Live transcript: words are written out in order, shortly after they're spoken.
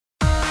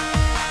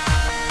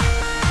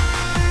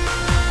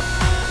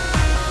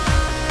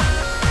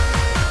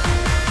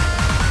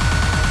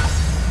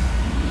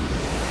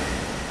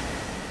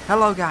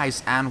Hello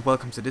guys and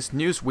welcome to this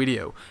news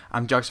video.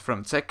 I'm Jox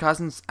from Tech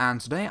Cousins and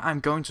today I'm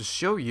going to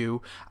show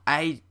you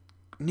a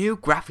new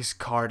graphics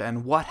card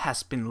and what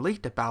has been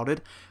leaked about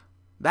it.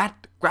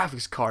 That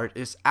graphics card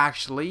is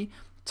actually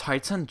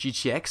Titan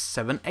GTX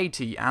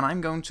 780 and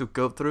I'm going to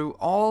go through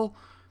all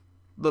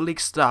the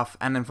leaked stuff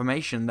and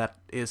information that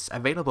is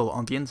available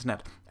on the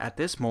internet at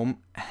this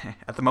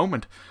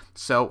moment.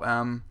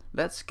 So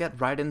let's get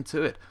right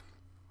into it.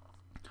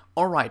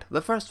 Alright,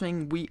 the first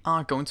thing we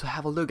are going to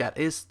have a look at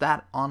is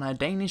that on a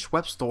Danish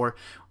web store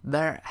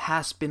there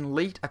has been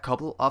leaked a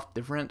couple of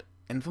different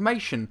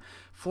information.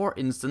 For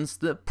instance,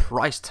 the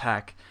price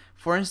tag.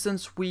 For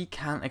instance, we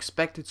can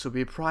expect it to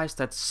be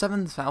priced at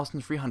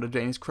 7,300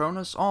 Danish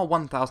kroner or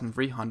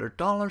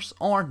 $1,300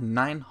 or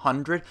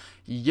 900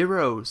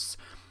 euros.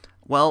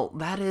 Well,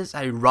 that is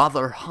a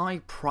rather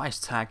high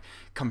price tag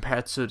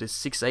compared to the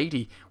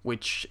 680,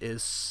 which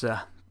is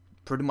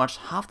pretty much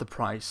half the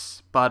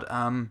price. But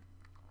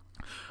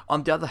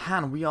on the other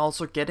hand, we are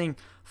also getting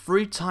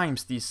 3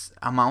 times this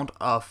amount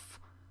of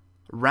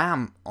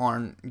RAM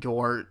on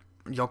your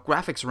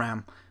graphics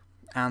RAM,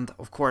 and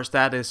of course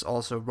that is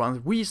also one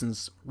of the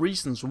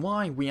reasons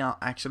why we are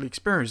actually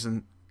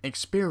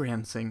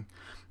experiencing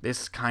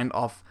this kind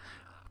of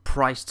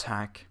price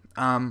tag.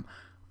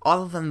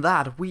 Other than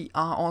that, we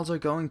are also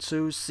going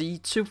to see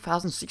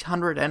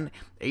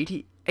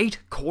 2,688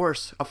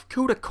 cores of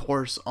CUDA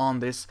cores on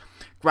this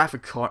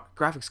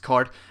graphics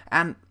card,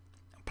 and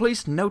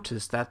please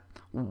notice that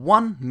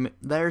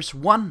there's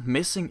one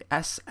missing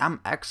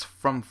SMX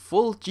from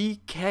full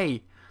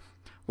GK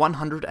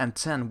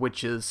 110,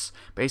 which is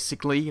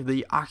basically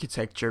the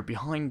architecture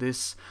behind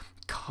this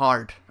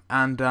card.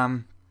 And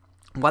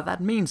what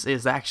that means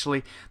is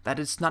actually that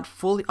it's not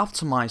fully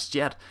optimized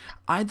yet.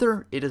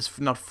 Either it is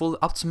not fully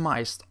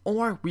optimized,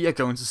 or we are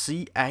going to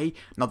see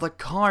another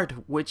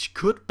card, which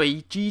could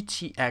be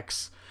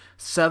GTX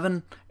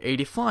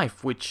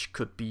 785, which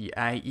could be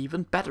a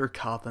even better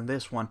card than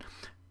this one.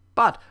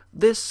 But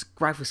this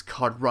graphics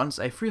card runs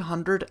a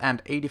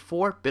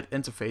 384-bit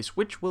interface,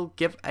 which will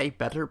give a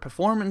better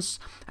performance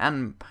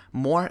and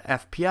more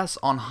FPS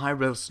on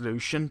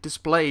high-resolution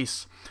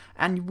displays.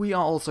 And we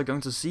are also going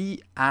to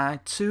see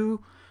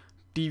 2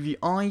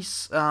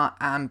 DVIs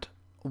and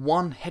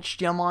 1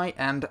 HDMI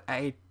and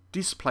a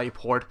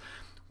DisplayPort,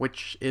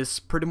 which is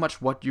pretty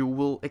much what you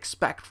will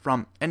expect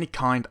from any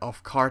kind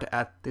of card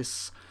at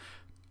this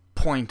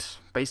point,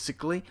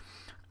 basically.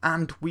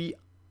 And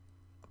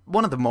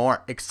one of the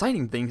more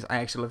exciting things, I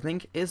actually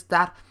think, is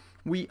that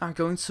we are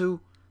going to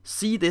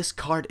see this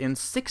card in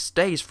 6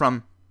 days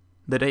from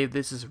the day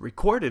this is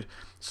recorded.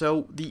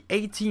 So the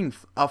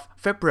 18th of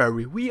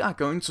February, we are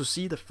going to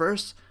see the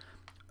first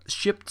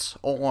shipped,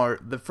 or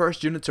the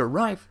first unit to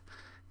arrive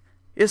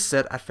is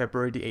set at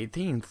February the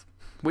 18th,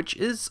 which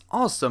is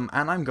awesome,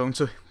 and I'm going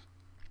to,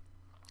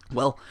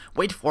 well,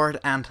 wait for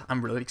it, and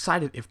I'm really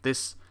excited if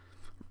this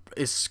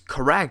is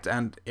correct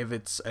and if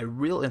it's a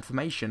real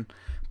information.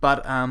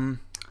 But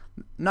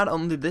not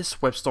only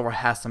this web store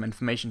has some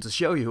information to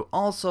show you,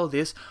 also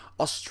this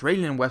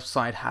Australian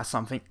website has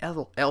something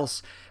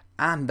else,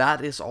 and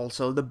that is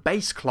also the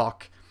base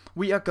clock.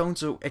 We are going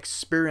to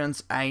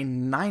experience a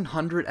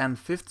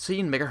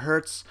 915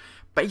 MHz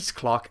base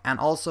clock, and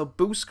also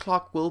boost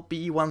clock will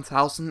be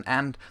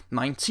 1019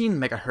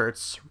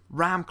 MHz.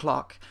 RAM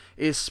clock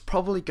is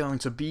probably going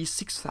to be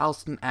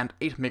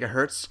 6008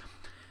 MHz,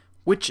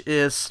 which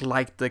is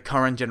like the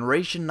current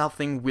generation.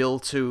 Nothing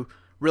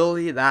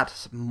really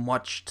that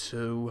much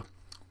to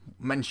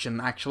mention.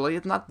 Actually,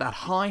 it's not that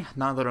high,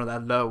 neither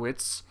that low.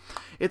 It's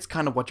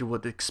kind of what you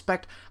would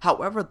expect.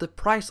 However, the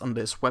price on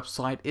this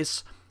website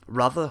is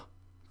rather,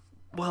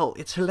 well,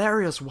 it's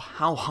hilarious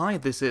how high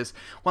this is.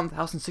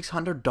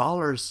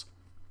 $1,600.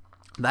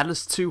 That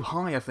is too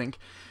high, I think.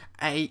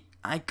 A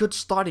good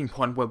starting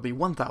point will be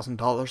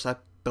 $1,000. I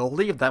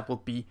believe that will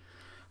be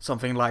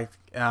something like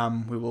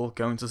we will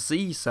going to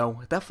see.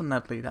 So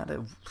definitely that.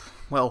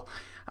 Well,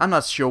 I'm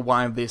not sure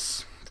why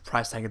this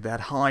price tag is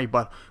that high,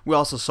 but we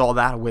also saw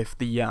that with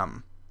the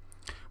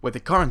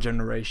current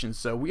generation,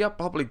 so we are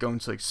probably going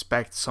to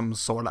expect some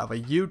sort of a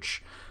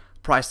huge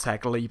price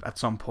tag leap at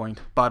some point.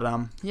 But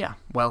yeah,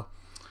 well,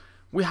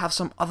 we have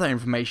some other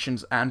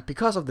informations, and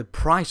because of the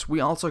price, we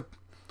also,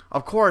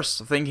 of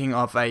course, thinking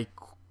of a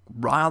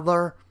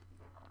rather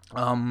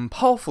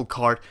powerful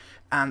card,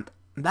 and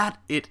that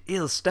it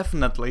is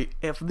definitely,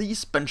 if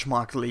these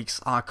benchmark leaks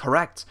are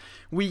correct,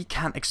 we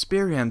can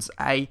experience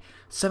a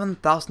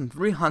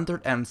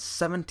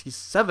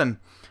 7,377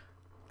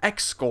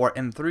 X score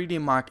in 3D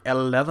Mark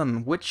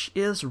 11, which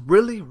is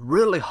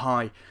really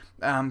high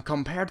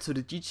compared to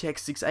the GTX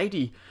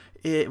 680,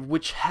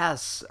 which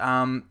has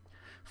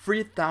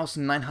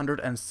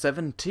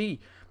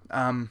 3,970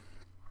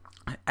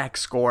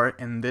 X score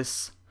in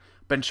this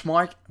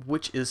benchmark,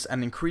 which is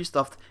an increase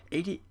of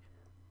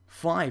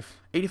 85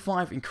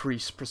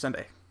 increase,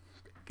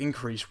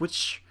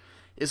 which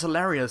is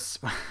hilarious.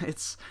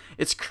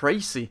 It's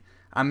crazy.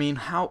 I mean,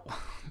 how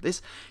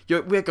this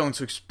we're going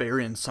to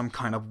experience some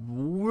kind of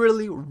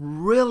really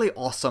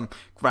awesome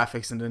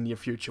graphics in the near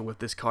future with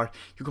this card.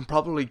 You can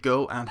probably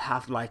go and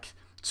have like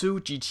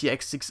 2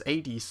 GTX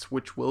 680s,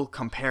 which will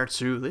compare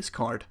to this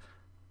card.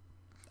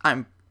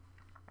 I'm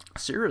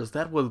serious,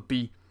 that will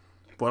be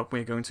what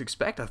we're going to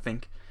expect, I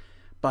think.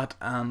 But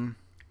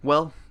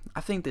well,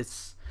 I think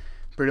that's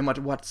pretty much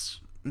what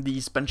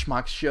these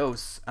benchmarks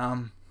shows.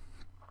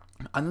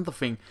 Another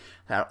thing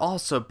that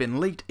also been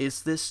leaked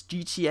is this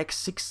GTX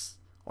 6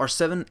 or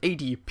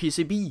 780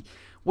 PCB,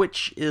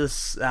 which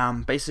is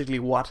basically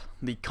what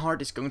the card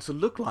is going to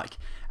look like.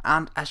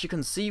 And as you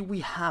can see,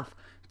 we have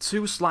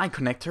 2 slide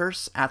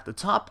connectors at the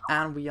top,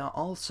 and we are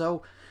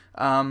also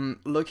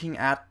looking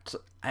at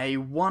a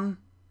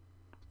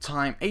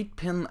 1x8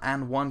 pin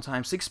and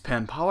 1x6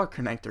 pin power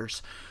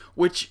connectors,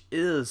 which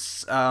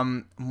is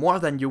more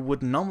than you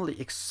would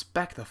normally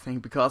expect, I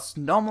think, because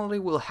normally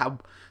we'll have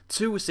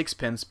 2 6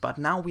 pins, but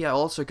now we are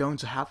also going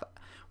to have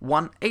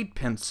 1 8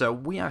 pin, so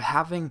we are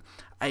having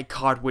a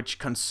card which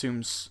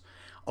consumes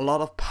a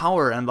lot of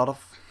power and a lot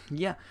of,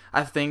 yeah,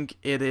 I think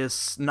it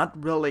is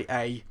not really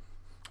a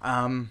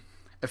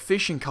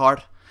efficient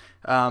card,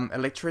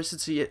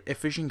 electricity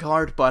efficient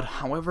card, but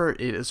however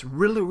it is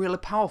really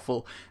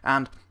powerful.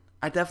 And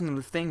I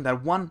definitely think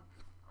that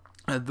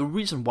the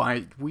reason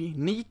why we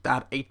need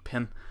that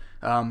 8-pin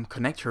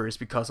connector is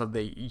because of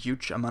the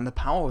huge amount of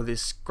power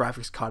this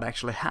graphics card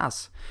actually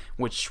has,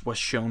 which was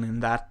shown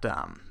in that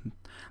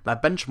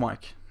that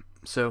benchmark.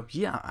 So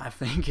yeah, I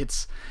think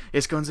it's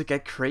going to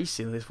get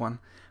crazy, this one.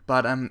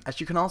 But as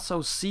you can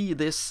also see,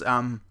 this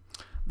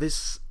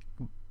this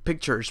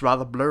picture is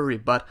rather blurry,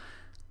 but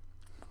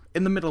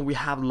in the middle we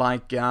have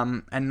like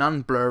a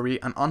non-blurry,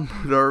 an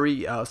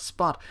unblurry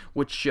spot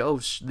which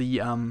shows the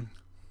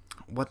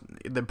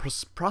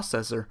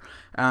processor,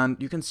 and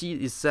you can see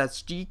it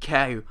says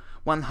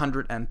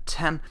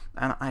GK110,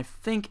 and I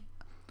think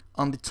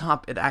on the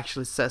top it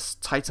actually says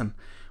Titan,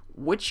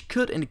 which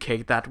could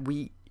indicate that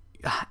we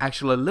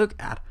actually look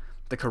at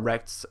the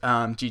correct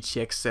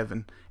GTX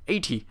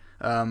 780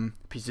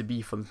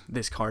 PCB for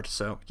this card.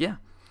 So yeah,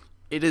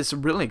 it is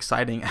really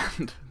exciting,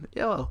 and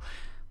yeah, well,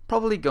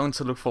 probably going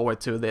to look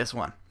forward to this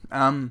one.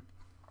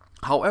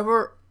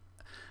 However,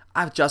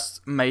 I've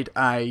just made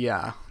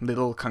a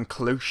little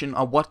conclusion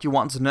of what you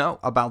want to know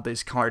about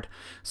this card.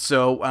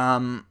 So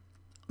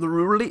the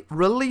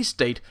release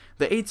date,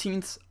 the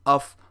 18th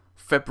of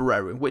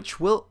February, which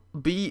will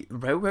be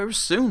very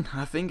soon.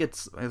 I think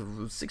it's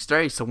 6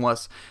 days or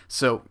was.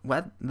 So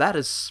that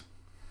is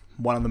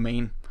one of the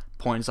main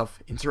points of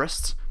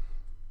interest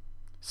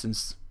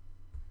since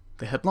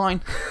the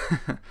headline.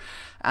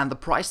 And the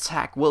price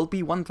tag will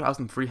be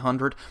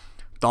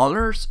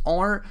 $1,300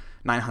 or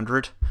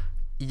 900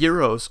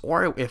 euros,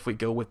 or if we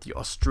go with the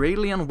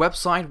Australian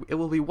website, it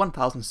will be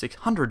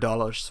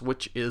 $1,600,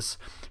 which is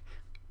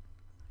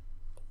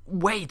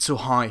way too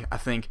high. I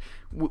think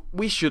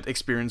we should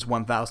experience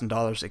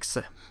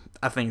 $1,000.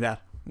 I think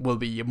that will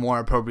be more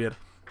appropriate.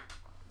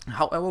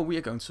 However, we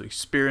are going to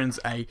experience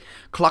a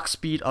clock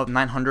speed of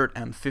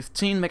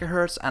 915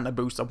 MHz and a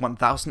boost of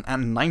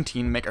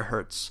 1019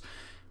 MHz,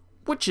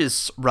 which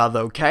is rather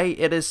okay.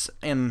 It is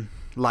in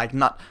like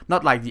not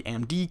like the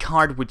AMD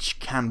card, which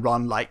can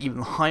run like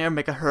even higher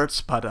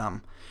megahertz, but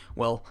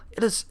well,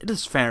 it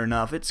is fair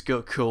enough. It's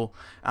cool.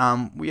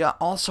 We are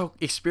also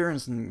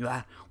experiencing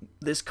that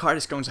this card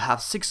is going to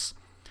have 6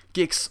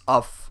 gigs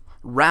of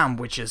RAM,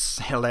 which is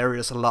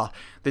hilarious a lot.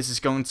 This is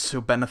going to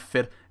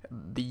benefit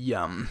the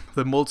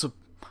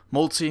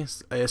multi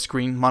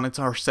screen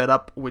monitor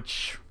setup,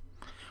 which,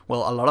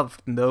 well, a lot of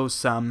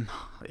those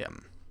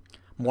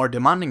more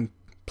demanding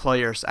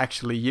players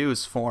actually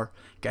use for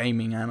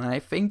gaming, and I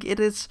think it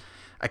is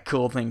a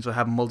cool thing to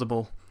have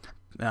multiple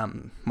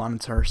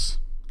monitors.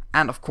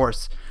 And of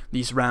course,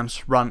 these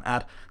RAMs run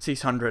at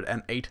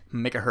 608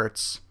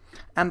 MHz,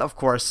 and of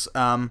course,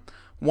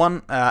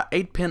 one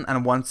 8-pin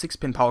and one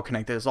 6-pin power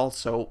connector is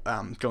also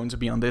going to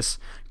be on this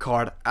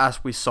card,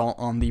 as we saw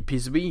on the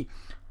PCB.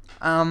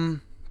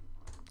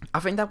 I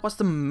think that was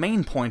the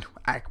main point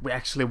we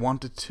actually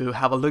wanted to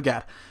have a look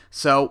at.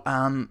 So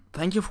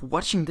thank you for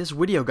watching this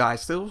video,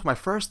 guys. This was my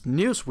first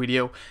news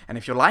video, and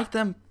if you like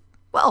them,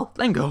 well,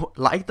 then go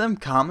like them,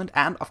 comment,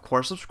 and of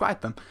course subscribe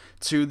them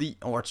to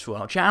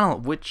our channel,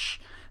 which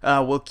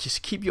will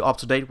just keep you up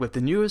to date with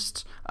the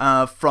newest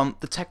from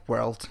the tech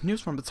world,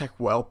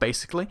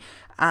 basically.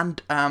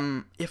 And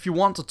if you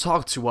want to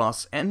talk to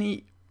us,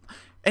 any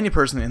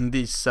person in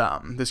this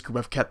group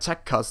of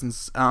tech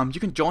cousins, you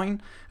can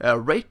join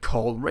Raid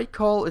Call. Raid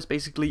Call is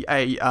basically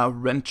a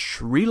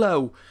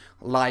Ventrilo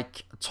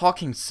like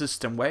talking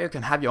system where you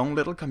can have your own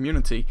little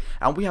community,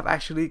 and we have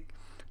actually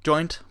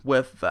joined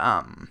with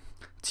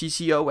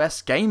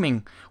TCOS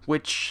Gaming,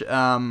 which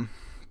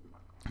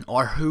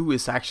who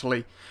is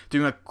actually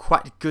doing a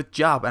quite good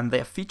job, and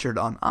they're featured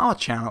on our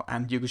channel,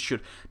 and you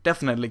should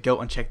definitely go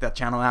and check that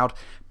channel out.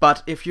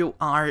 But if you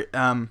are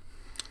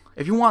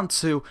if you want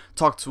to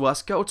talk to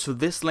us, go to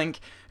this link,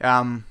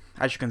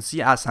 as you can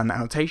see as an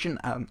annotation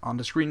on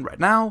the screen right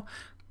now.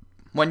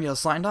 When you're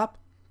signed up,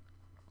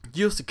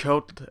 use the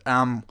code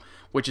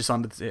which is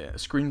on the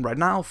screen right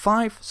now,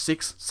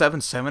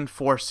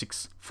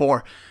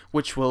 5677464,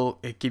 which will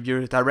give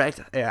you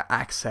direct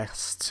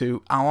access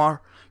to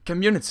our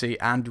community,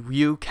 and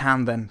you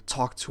can then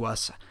talk to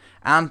us.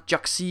 And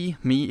Joxy,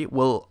 me,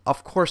 will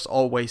of course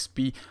always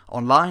be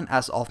online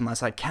as often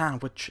as I can,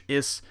 which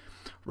is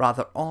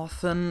rather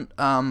often,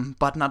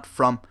 but not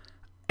from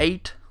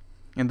 8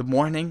 in the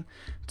morning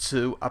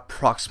to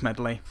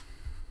approximately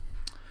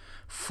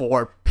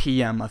 4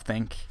 p.m. I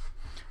think.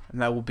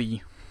 And that will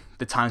be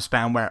the time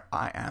span where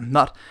I am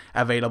not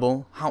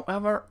available.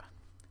 However,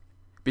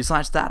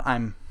 besides that,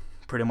 I'm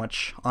pretty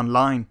much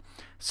online.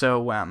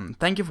 So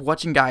thank you for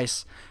watching,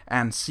 guys,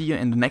 and see you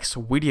in the next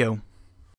video.